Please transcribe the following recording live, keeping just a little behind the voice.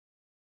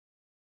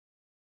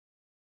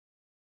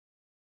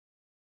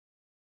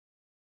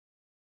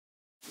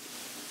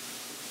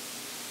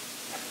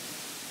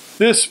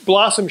This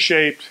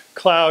blossom-shaped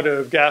cloud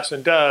of gas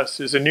and dust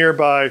is a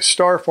nearby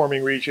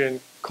star-forming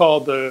region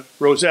called the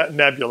Rosette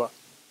Nebula.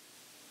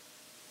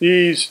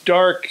 These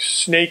dark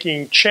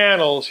snaking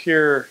channels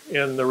here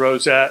in the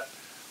Rosette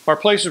are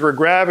places where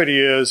gravity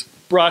is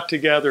brought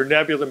together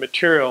nebula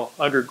material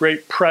under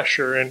great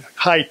pressure and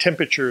high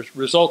temperatures,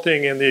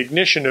 resulting in the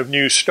ignition of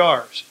new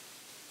stars.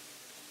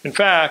 In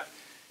fact,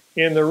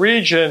 in the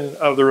region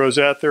of the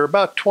Rosette, there are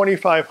about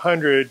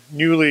 2,500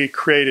 newly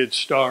created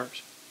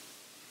stars.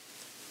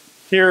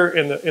 Here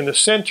in the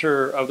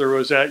center of the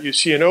Rosette, you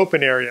see an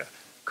open area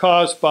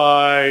caused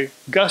by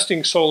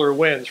gusting solar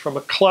winds from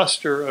a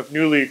cluster of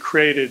newly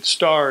created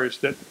stars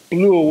that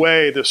blew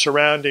away the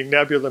surrounding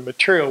nebula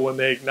material when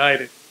they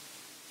ignited.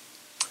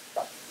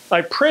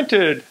 I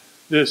printed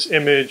this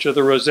image of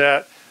the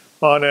Rosette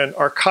on an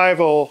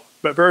archival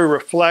but very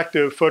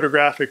reflective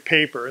photographic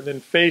paper and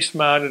then face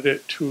mounted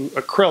it to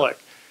acrylic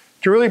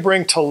to really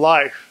bring to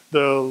life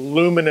the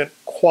luminant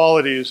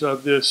qualities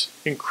of this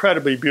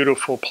incredibly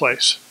beautiful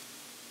place.